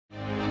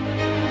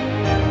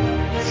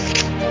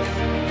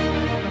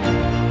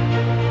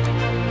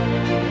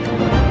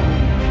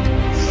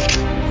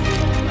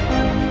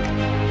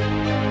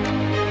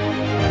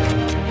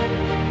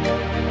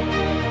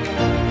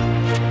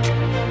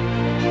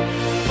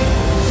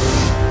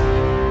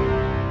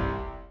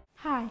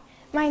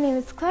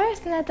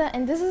Sinetta,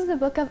 and this is the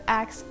book of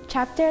Acts,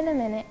 chapter in a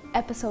minute,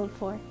 episode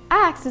 4.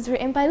 Acts is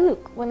written by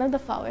Luke, one of the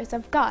followers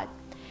of God.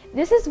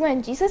 This is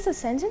when Jesus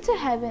ascends into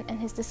heaven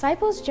and his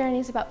disciples'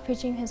 journeys about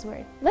preaching his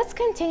word. Let's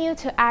continue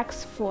to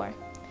Acts 4.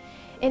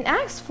 In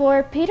Acts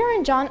 4, Peter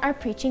and John are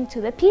preaching to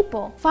the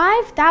people.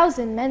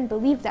 5,000 men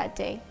believed that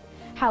day.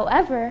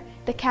 However,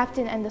 the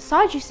captain and the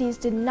Sadducees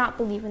did not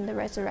believe in the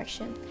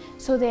resurrection,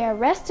 so they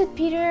arrested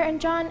Peter and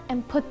John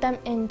and put them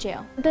in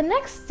jail. The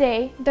next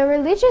day, the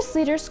religious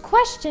leaders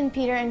questioned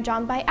Peter and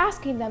John by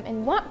asking them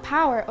in what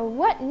power or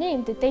what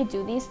name did they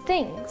do these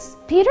things.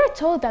 Peter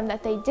told them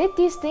that they did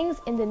these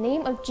things in the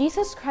name of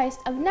Jesus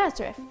Christ of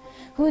Nazareth,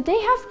 who they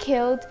have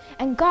killed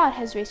and God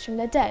has raised from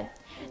the dead.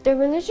 The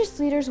religious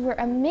leaders were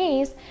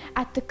amazed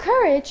at the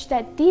courage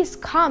that these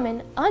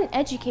common,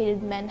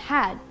 uneducated men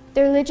had.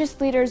 The religious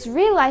leaders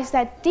realized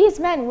that these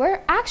men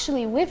were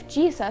actually with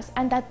Jesus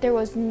and that there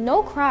was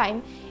no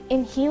crime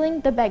in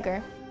healing the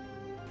beggar.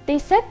 They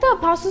set the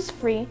apostles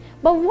free,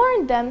 but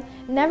warned them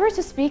never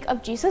to speak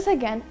of Jesus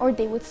again or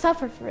they would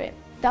suffer for it.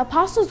 The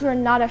apostles were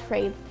not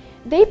afraid.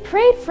 They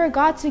prayed for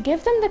God to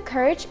give them the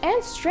courage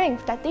and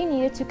strength that they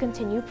needed to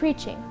continue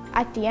preaching.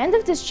 At the end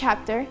of this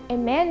chapter, a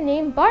man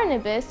named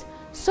Barnabas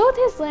sold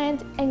his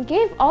land and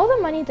gave all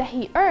the money that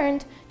he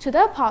earned to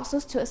the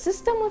apostles to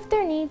assist them with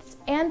their needs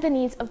and the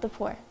needs of the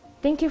poor.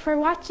 Thank you for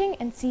watching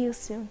and see you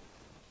soon.